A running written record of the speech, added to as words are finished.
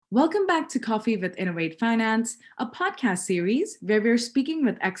Welcome back to Coffee with Innovate Finance, a podcast series where we're speaking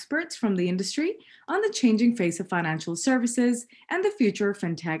with experts from the industry on the changing face of financial services and the future of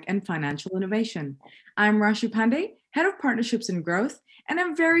fintech and financial innovation. I'm Rashi Pandey, Head of Partnerships and Growth, and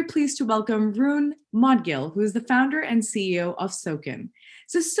I'm very pleased to welcome Rune Modgill, who is the founder and CEO of Sokin.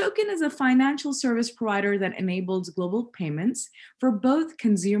 So Sokin is a financial service provider that enables global payments for both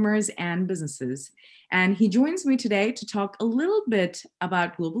consumers and businesses. And he joins me today to talk a little bit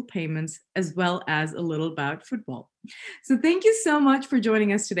about global payments as well as a little about football. So thank you so much for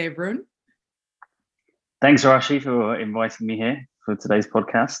joining us today, Rune. Thanks, Rashi, for inviting me here for today's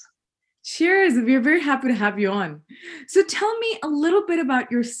podcast. Cheers. We're very happy to have you on. So tell me a little bit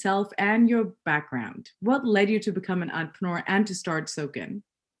about yourself and your background. What led you to become an entrepreneur and to start Sokin?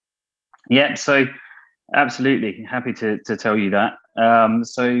 Yeah, so absolutely happy to tell you that.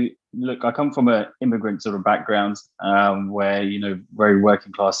 Look, I come from an immigrant sort of background where, very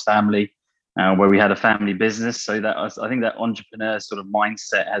working class family, where we had a family business. So I think that entrepreneur sort of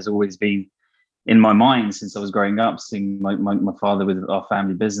mindset has always been in my mind since I was growing up, seeing my father with our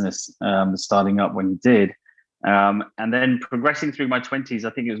family business starting up when he did. And then progressing through my 20s, I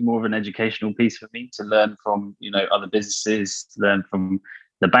think it was more of an educational piece for me to learn from, other businesses, to learn from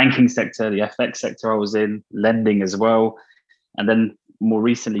the banking sector, the FX sector I was in, lending as well. And then more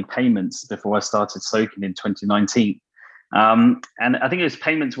recently, payments before I started Sokin in 2019. And I think it was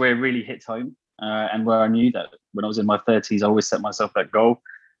payments where it really hit home and where I knew that when I was in my 30s, I always set myself that goal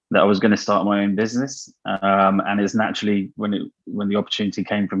that I was going to start my own business. And it's naturally when the opportunity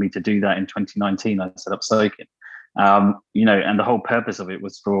came for me to do that in 2019, I set up Sokin. And the whole purpose of it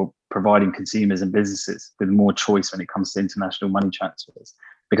was for providing consumers and businesses with more choice when it comes to international money transfers,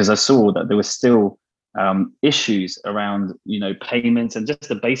 because I saw that there were still issues around, payments and just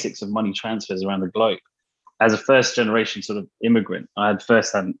the basics of money transfers around the globe. As a first generation sort of immigrant, I had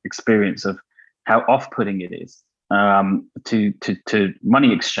first-hand experience of how off-putting it is to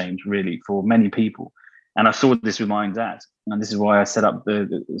money exchange really for many people. And I saw this with my own dad, and this is why I set up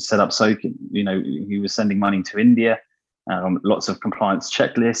Sokin. He was sending money to India, lots of compliance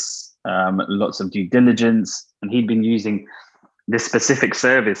checklists, lots of due diligence, and he'd been using this specific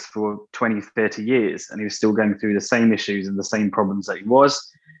service for 20, 30 years, and he was still going through the same issues and the same problems that he was.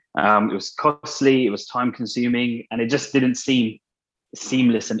 It was costly, it was time consuming, and it just didn't seem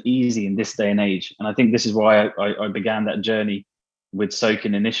seamless and easy in this day and age. And I think this is why I began that journey with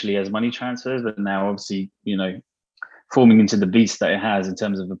Sokin initially as money transfers, but now obviously, forming into the beast that it has in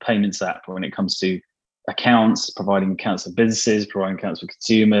terms of a payments app when it comes to accounts, providing accounts for businesses, providing accounts for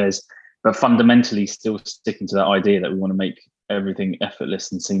consumers, but fundamentally still sticking to that idea that we want to make everything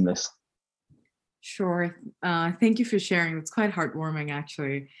effortless and seamless. Sure. Thank you for sharing. It's quite heartwarming,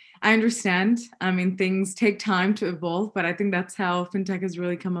 actually. I understand. I mean, things take time to evolve, but I think that's how fintech has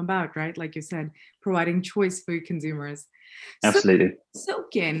really come about, right? Like you said, providing choice for consumers. Absolutely. So,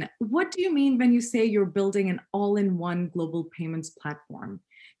 Sokin, what do you mean when you say you're building an all-in-one global payments platform?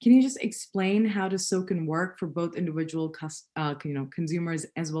 Can you just explain how does Sokin work for both individual consumers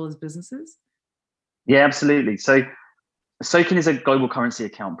as well as businesses? Yeah, absolutely. So Sokin is a global currency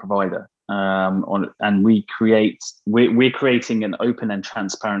account provider, and we're creating an open and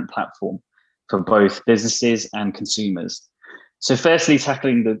transparent platform for both businesses and consumers. So, firstly,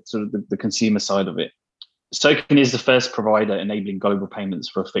 tackling the consumer side of it, Sokin is the first provider enabling global payments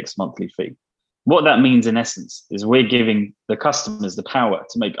for a fixed monthly fee. What that means, in essence, is we're giving the customers the power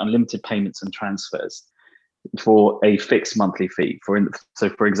to make unlimited payments and transfers for a fixed monthly fee. For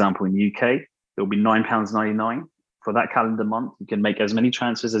example, in the UK, it will be £9.99. For that calendar month, you can make as many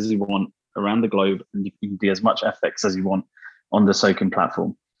transfers as you want around the globe, and you can do as much FX as you want on the Sokin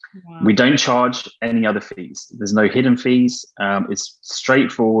platform. Wow. We don't charge any other fees. There's no hidden fees. It's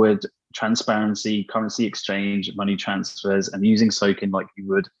straightforward transparency, currency exchange, money transfers, and using Sokin like you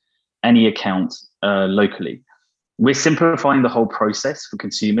would any account locally. We're simplifying the whole process for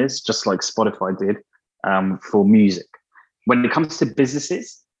consumers, just like Spotify did for music. When it comes to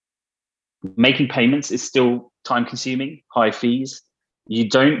businesses, making payments is still time consuming, high fees. You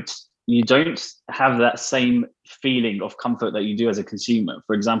don't have that same feeling of comfort that you do as a consumer.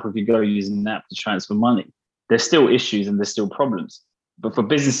 For example, if you go using an app to transfer money, there's still issues and there's still problems. But for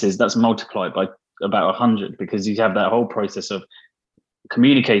businesses, that's multiplied by about 100, because you have that whole process of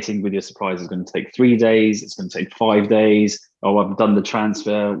communicating with your suppliers is going to take 3 days. It's going to take 5 days. Oh, I've done the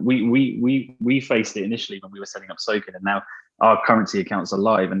transfer. We faced it initially when we were setting up Sokin, and now our currency accounts are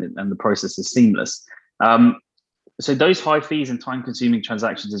live and the process is seamless. So those high fees and time-consuming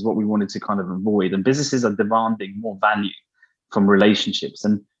transactions is what we wanted to kind of avoid. And businesses are demanding more value from relationships.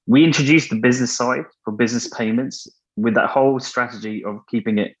 And we introduced the business side for business payments with that whole strategy of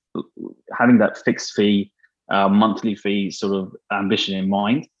keeping it, having that fixed fee, monthly fee sort of ambition in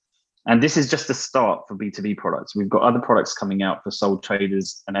mind. And this is just the start for B2B products. We've got other products coming out for sole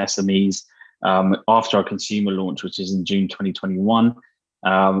traders and SMEs after our consumer launch, which is in June 2021,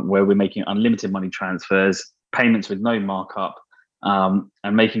 where we're making unlimited money transfers, payments with no markup,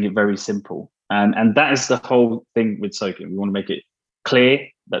 and making it very simple. And that is the whole thing with Sokin. We want to make it clear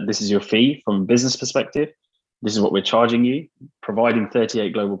that this is your fee from a business perspective. This is what we're charging you, providing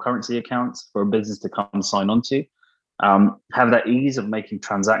 38 global currency accounts for a business to come sign on to. Have that ease of making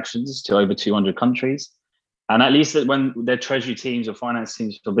transactions to over 200 countries. And at least that when their treasury teams or finance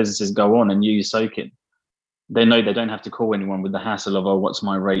teams for businesses go on and use Sokin, they know they don't have to call anyone with the hassle of, oh, what's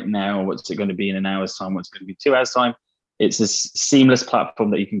my rate now? What's it going to be in an hour's time? What's it going to be 2 hours time? It's a seamless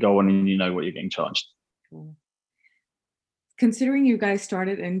platform that you can go on and you know what you're getting charged. Cool. Considering you guys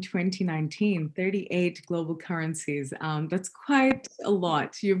started in 2019, 38 global currencies, that's quite a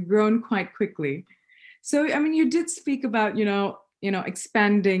lot. You've grown quite quickly. So, I mean, you did speak about,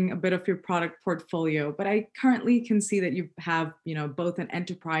 expanding a bit of your product portfolio, but I currently can see that you have, both an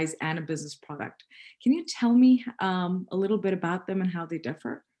enterprise and a business product. Can you tell me a little bit about them and how they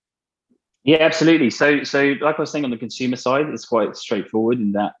differ? Yeah, absolutely. So like I was saying, on the consumer side, it's quite straightforward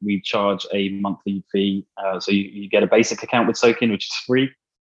in that we charge a monthly fee. So you get a basic account with Sokin, which is free.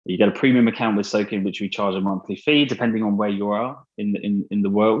 You get a premium account with Sokin, which we charge a monthly fee, depending on where you are in the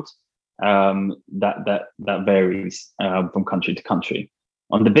world. That varies from country to country.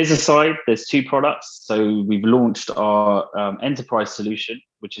 On the business side, there's two products. So we've launched our enterprise solution,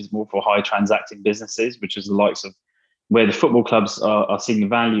 which is more for high transacting businesses, which is the likes of where the football clubs are seeing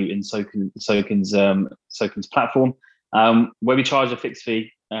value in Sokin's platform, where we charge a fixed fee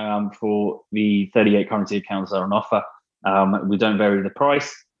for the 38 currency accounts that are on offer. We don't vary the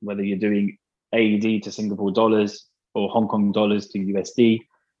price, whether you're doing AED to Singapore dollars or Hong Kong dollars to USD.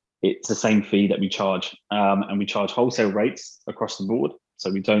 It's the same fee that we charge, and we charge wholesale rates across the board,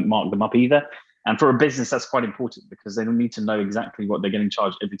 so we don't mark them up either. And for a business, that's quite important because they don't need to know exactly what they're getting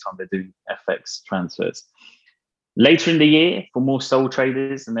charged every time they're doing FX transfers. Later in the year, for more sole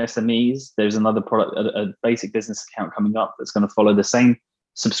traders and SMEs, there's another product, a basic business account coming up that's going to follow the same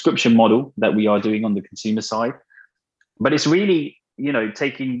subscription model that we are doing on the consumer side. But it's really,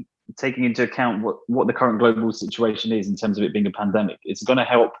 taking into account what the current global situation is in terms of it being a pandemic. It's going to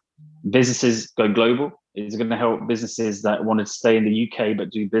help businesses go global. It's going to help businesses that want to stay in the UK but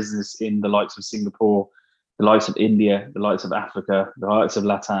do business in the likes of Singapore, the likes of India, the likes of Africa, the likes of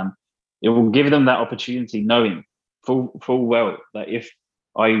LATAM. It will give them that opportunity, knowing full well that if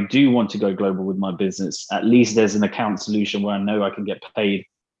I do want to go global with my business, at least there's an account solution where I know I can get paid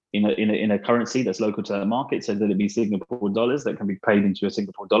in a currency that's local to the market, so that it be Singapore dollars that can be paid into a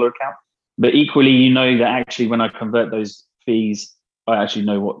Singapore dollar account. But equally, that actually when I convert those fees, I actually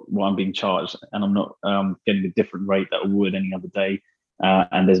know what I'm being charged, and I'm not getting a different rate that I would any other day,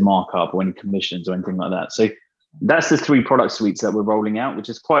 and there's markup or any commissions or anything like that. So that's the three product suites that we're rolling out, which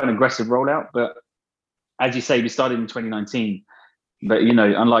is quite an aggressive rollout. But as you say, we started in 2019, but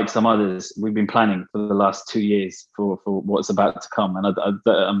unlike some others, we've been planning for the last 2 years for what's about to come, and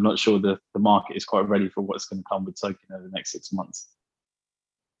I'm not sure the market is quite ready for what's going to come with Sokin over the next 6 months.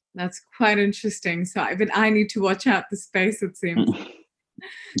 That's quite interesting. So I need to watch out the space, it seems.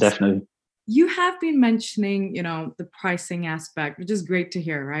 Definitely. So you have been mentioning, the pricing aspect, which is great to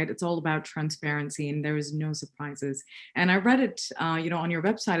hear, right? It's all about transparency and there is no surprises. And I read it, on your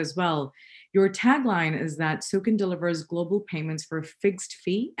website as well. Your tagline is that Sokin delivers global payments for a fixed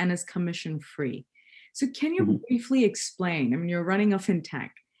fee and is commission free. So can you briefly explain? I mean, you're running a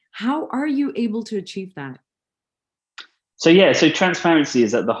fintech. How are you able to achieve that? So transparency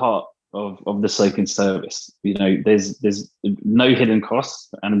is at the heart of the Sokin service. There's no hidden costs,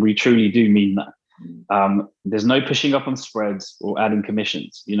 and we truly do mean that. There's no pushing up on spreads or adding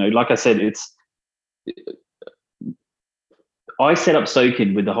commissions. Like I said, I set up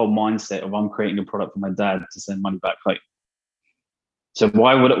Sokin with the whole mindset of I'm creating a product for my dad to send money back home. So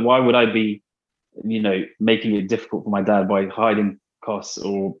why would I be, making it difficult for my dad by hiding costs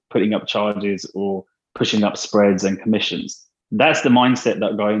or putting up charges or pushing up spreads and commissions? That's the mindset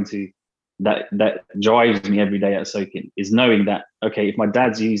that drives me every day at Sokin, is knowing that, okay, if my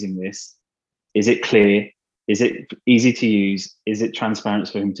dad's using this, is it clear? Is it easy to use? Is it transparent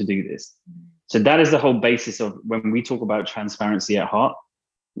for him to do this? So that is the whole basis of when we talk about transparency at heart.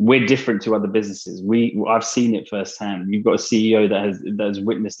 We're different to other businesses. I've seen it firsthand. You've got a CEO that has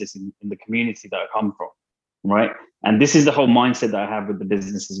witnessed this in the community that I come from, right? And this is the whole mindset that I have with the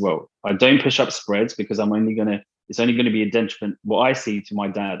business as well. I don't push up spreads because it's only going to be a detriment what I see to my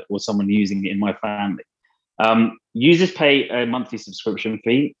dad or someone using it in my family. Users pay a monthly subscription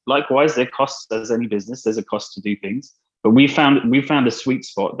fee. Likewise, there are costs as any business. There's a cost to do things, but we found a sweet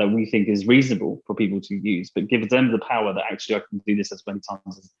spot that we think is reasonable for people to use, but gives them the power that actually I can do this as many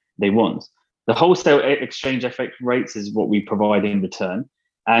times as they want. The wholesale exchange FX rates is what we provide in return.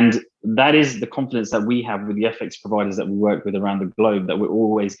 And that is the confidence that we have with the FX providers that we work with around the globe, that we're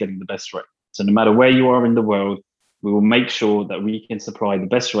always getting the best rate. So no matter where you are in the world, we will make sure that we can supply the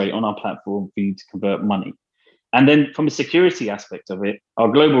best rate on our platform for you to convert money. And then from a security aspect of it, our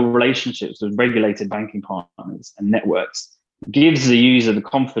global relationships with regulated banking partners and networks gives the user the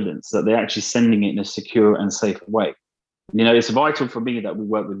confidence that they're actually sending it in a secure and safe way. It's vital for me that we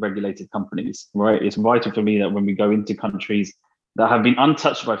work with regulated companies, right? It's vital for me that when we go into countries that have been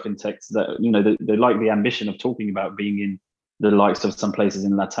untouched by fintechs, that, they like the ambition of talking about being in the likes of some places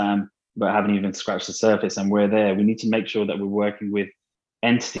in LATAM, but haven't even scratched the surface. And we're there. We need to make sure that we're working with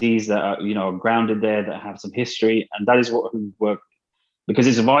entities that are grounded there, that have some history, and that is what we work with. Because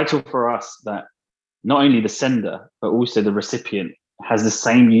it's vital for us that not only the sender but also the recipient has the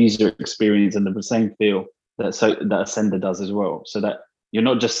same user experience and the same feel that a sender does as well, so that you're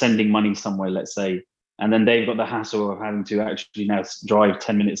not just sending money somewhere, let's say, and then they've got the hassle of having to actually now drive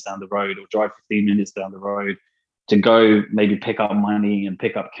 10 minutes down the road or drive 15 minutes down the road to go maybe pick up money and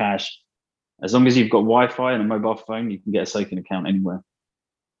pick up cash. As long as you've got Wi-Fi and a mobile phone, you can get a SOKN account anywhere.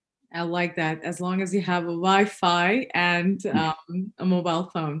 I like that. As long as you have a Wi-Fi and a mobile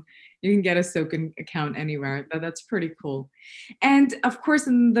phone, you can get a SOKN account anywhere. That's pretty cool. And of course,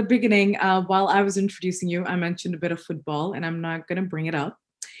 in the beginning, while I was introducing you, I mentioned a bit of football, and I'm not going to bring it up.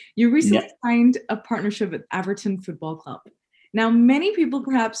 You recently signed a partnership with Everton Football Club. Now, many people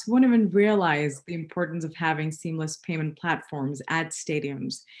perhaps won't even realize the importance of having seamless payment platforms at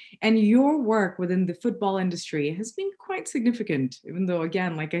stadiums. And your work within the football industry has been quite significant, even though,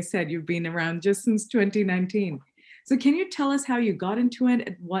 again, like I said, you've been around just since 2019. So can you tell us how you got into it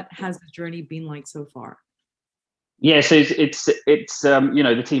and what has the journey been like so far? Yeah, so it's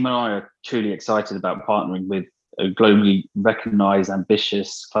the team and I are truly excited about partnering with a globally recognized,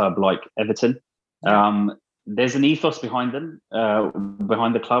 ambitious club like Everton. There's an ethos behind them,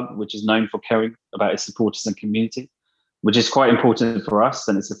 behind the club, which is known for caring about its supporters and community, which is quite important for us,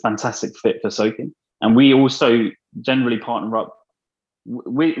 and it's a fantastic fit for SOKN. And we also generally partner up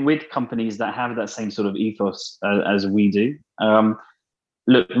with companies that have that same sort of ethos as we do.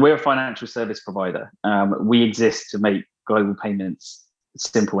 Look, we're a financial service provider. We exist to make global payments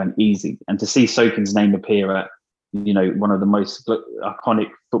simple and easy, and to see SOKN's name appear at one of the most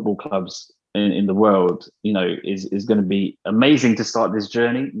iconic football clubs in the world, is going to be amazing to start this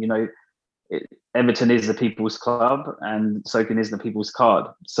journey. Everton is the people's club and SOKN is the people's card.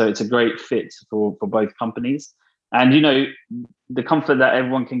 So it's a great fit for both companies. And, the comfort that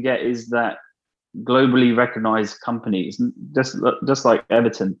everyone can get is that globally recognized companies, just like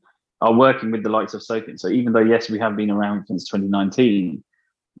Everton, are working with the likes of SOKN. So even though, yes, we have been around since 2019,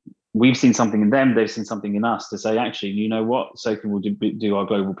 we've seen something in them, they've seen something in us to say, actually, you know what, SOKN will do our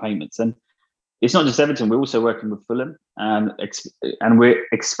global payments. And it's not just Everton, we're also working with Fulham, and we're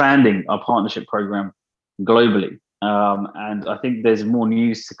expanding our partnership program globally. And I think there's more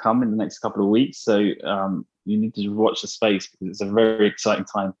news to come in the next couple of weeks. So you need to watch the space, because it's a very exciting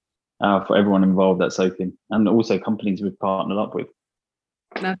time for everyone involved at SOKN, and also companies we've partnered up with.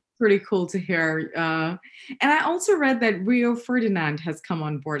 That's pretty cool to hear. And I also read that Rio Ferdinand has come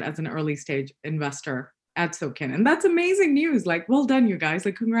on board as an early stage investor at SOKN. And that's amazing news. Like, well done, you guys.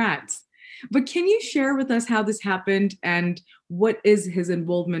 Like, congrats. But can you share with us how this happened and what is his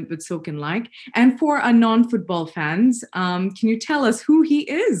involvement with SOKN like? And for our non-football fans, can you tell us who he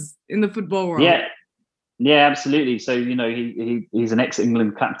is in the football world? Yeah, absolutely. So, he's an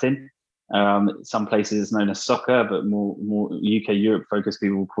ex-England captain. Some places it's known as soccer, but more UK, Europe focused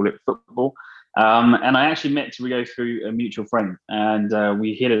people will call it football. And I actually met Rio through a mutual friend, and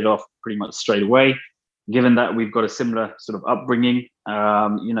we hit it off pretty much straight away. Given that we've got a similar sort of upbringing,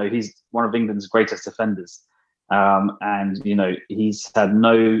 he's one of England's greatest defenders, and he's had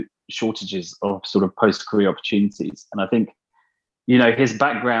no shortages of sort of post-career opportunities. And I think his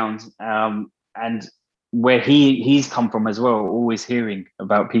background and where he's come from as well, always hearing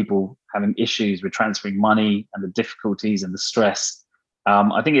about people having issues with transferring money and the difficulties and the stress.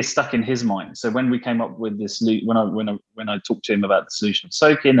 I think it's stuck in his mind. So when we came up with this, when I talked to him about the solution of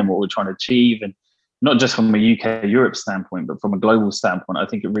SOKN and what we're trying to achieve, and not just from a UK, Europe standpoint, but from a global standpoint, I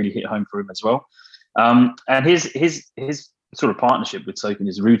think it really hit home for him as well. And his sort of partnership with SOKN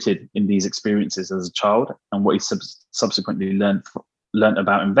is rooted in these experiences as a child, and what he subsequently learned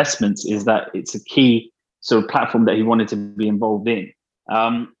about investments is that it's a key sort of platform that he wanted to be involved in.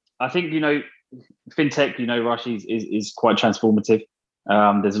 I think, fintech, Rush is quite transformative.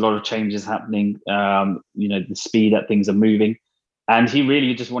 There's a lot of changes happening. The speed that things are moving, and he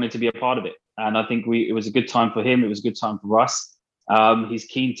really just wanted to be a part of it. And I think it was a good time for him. It was a good time for us. He's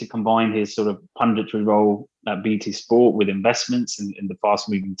keen to combine his sort of punditry role at BT Sport with investments in the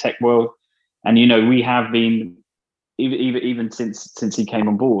fast-moving tech world. And we have been, even since he came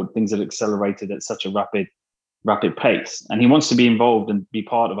on board, things have accelerated at such a rapid pace. And he wants to be involved and be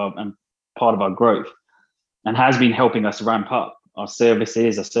part of our growth, and has been helping us ramp up our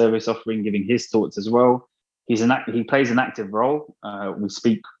services, our service offering, giving his thoughts as well. He plays an active role. We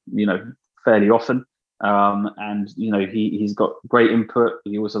speak, fairly often. And he's got great input.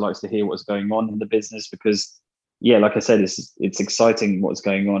 He also likes to hear what's going on in the business, because like I said, it's exciting what's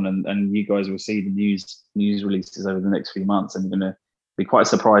going on, and you guys will see the news releases over the next few months, and you're going to be quite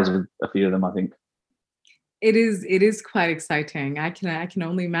surprised with a few of them, I think. It is quite exciting. I can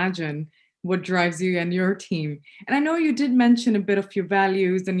only imagine what drives you and your team. And I know you did mention a bit of your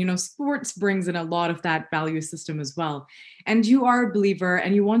values, and sports brings in a lot of that value system as well. And you are a believer,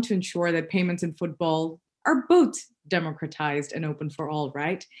 and you want to ensure that payments in football are both democratized and open for all,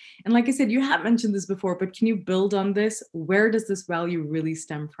 right? And like I said, you have mentioned this before, but can you build on this? Where does this value really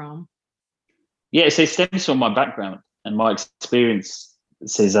stem from? Yeah, so it stems from my background and my experiences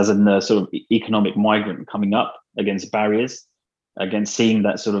as a sort of economic migrant coming up against barriers, against seeing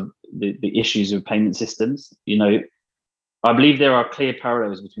that sort of the issues of payment systems. I believe there are clear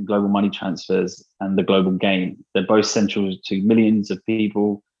parallels between global money transfers and the global game. They're both central to millions of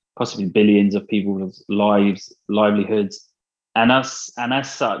people, possibly billions of people's lives, livelihoods. And as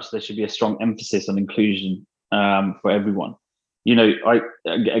such, there should be a strong emphasis on inclusion for everyone.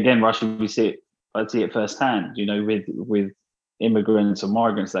 Russia, I see it firsthand, with immigrants or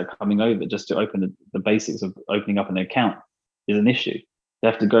migrants that are coming over, just to open the basics of opening up an account is an issue. They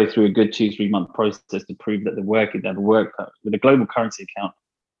have to go through a good 2-3 month process to prove that they have a work with a global currency account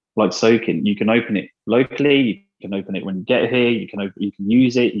like Sokin. You can open it locally, you can open it when you get here, you can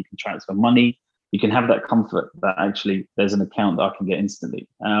use it, you can transfer money, you can have that comfort that actually there's an account that I can get instantly.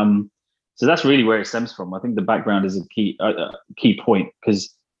 So that's really where it stems from. I think the background is a key point,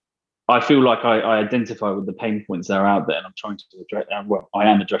 because I feel like I identify with the pain points that are out there, and I'm trying to address. I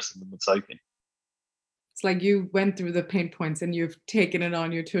am addressing them with Sokin. It's like you went through the pain points and you've taken it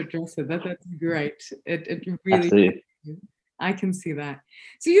on you to address it. That's great. It really, absolutely. I can see that.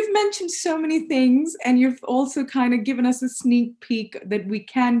 So you've mentioned so many things, and you've also kind of given us a sneak peek that we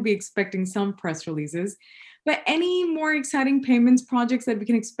can be expecting some press releases. But any more exciting payments projects that we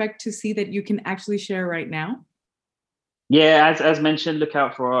can expect to see that you can actually share right now? Yeah, as mentioned, look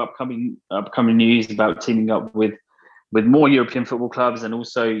out for our upcoming news about teaming up with more European football clubs, and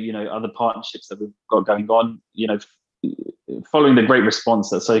also other partnerships that we've got going on. Following the great response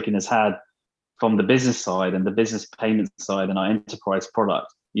that Sokin has had from the business side and the business payment side and our enterprise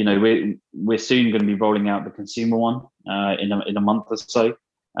product, we're soon going to be rolling out the consumer one in a month or so,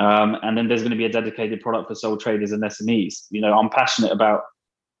 and then there's going to be a dedicated product for sole traders and SMEs. I'm passionate about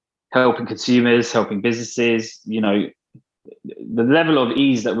helping consumers, helping businesses. The level of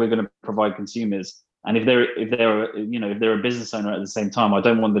ease that we're going to provide consumers. And if they're a business owner at the same time, I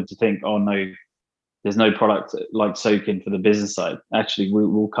don't want them to think, oh no, there's no product like Sokin for the business side. Actually,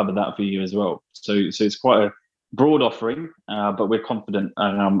 we'll cover that for you as well. So it's quite a broad offering, but we're confident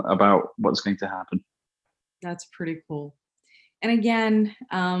about what's going to happen. That's pretty cool. And again,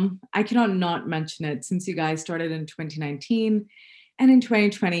 I cannot not mention it, since you guys started in 2019. And in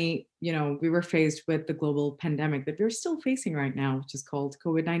 2020, we were faced with the global pandemic that we're still facing right now, which is called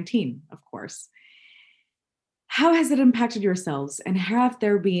COVID-19, of course. How has it impacted yourselves, and have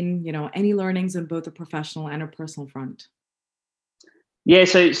there been, any learnings on both a professional and a personal front? Yeah,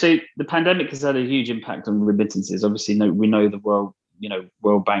 so the pandemic has had a huge impact on remittances. Obviously, we know the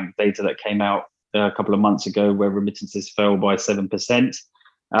World Bank data that came out a couple of months ago, where remittances fell by 7%.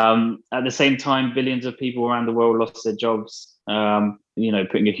 At the same time, billions of people around the world lost their jobs,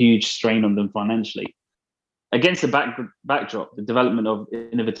 putting a huge strain on them financially. Against the backdrop, the development of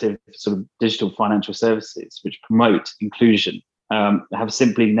innovative sort of digital financial services which promote inclusion have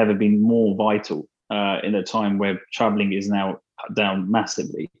simply never been more vital in a time where traveling is now cut down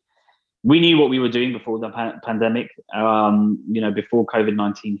massively. We knew what we were doing before the pandemic. Before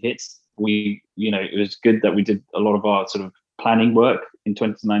COVID-19 hits, it was good that we did a lot of our sort of planning work in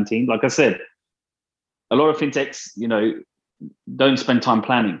 2019. Like I said, a lot of fintechs, don't spend time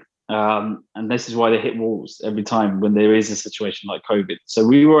planning. And this is why they hit walls every time when there is a situation like COVID. So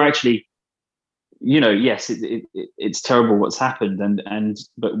we were actually, yes, it's terrible what's happened,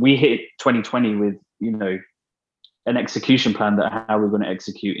 but we hit 2020 with, an execution plan that how we're going to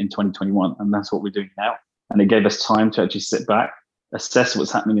execute in 2021, and that's what we're doing now. And it gave us time to actually sit back, assess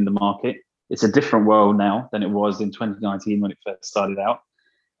what's happening in the market. It's a different world now than it was in 2019 when it first started out.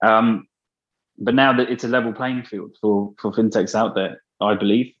 But now that it's a level playing field for fintechs out there, I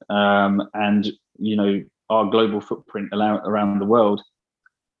believe, and our global footprint around the world,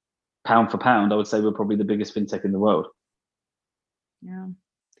 pound for pound, I would say we're probably the biggest fintech in the world. Yeah.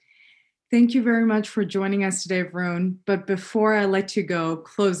 Thank you very much for joining us today, Varun. But before I let you go,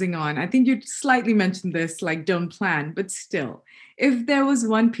 closing on, I think you slightly mentioned this, like don't plan, but still, if there was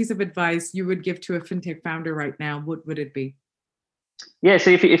one piece of advice you would give to a fintech founder right now, what would it be? Yeah, so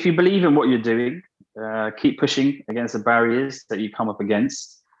if you believe in what you're doing, keep pushing against the barriers that you come up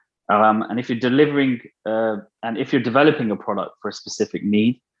against. And if you're delivering, and if you're developing a product for a specific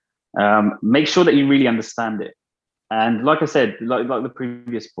need, make sure that you really understand it. And like I said, like the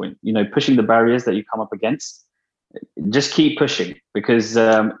previous point, pushing the barriers that you come up against, just keep pushing. Because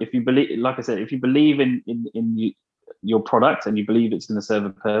if you believe, like I said, if you believe in your product and you believe it's going to serve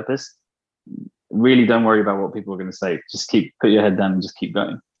a purpose, really don't worry about what people are going to say. Just put your head down and just keep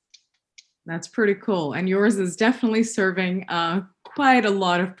going. That's pretty cool. And yours is definitely serving quite a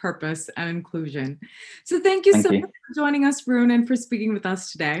lot of purpose and inclusion. So thank you so much for joining us, Varun, and for speaking with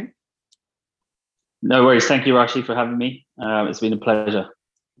us today. No worries. Thank you, Rashi, for having me. It's been a pleasure.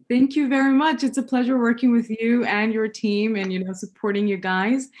 Thank you very much. It's a pleasure working with you and your team and, supporting you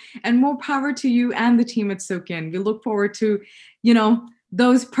guys. And more power to you and the team at SoakIn. We look forward to,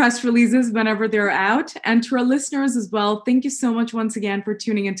 those press releases whenever they're out. And to our listeners as well, thank you so much once again for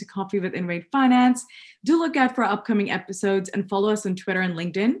tuning into Coffee with Innovate Finance. Do look out for our upcoming episodes and follow us on Twitter and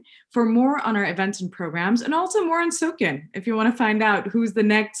LinkedIn for more on our events and programs, and also more on SoakIn if you want to find out who's the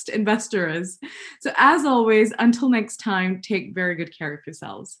next investor is. So as always, until next time, take very good care of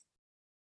yourselves.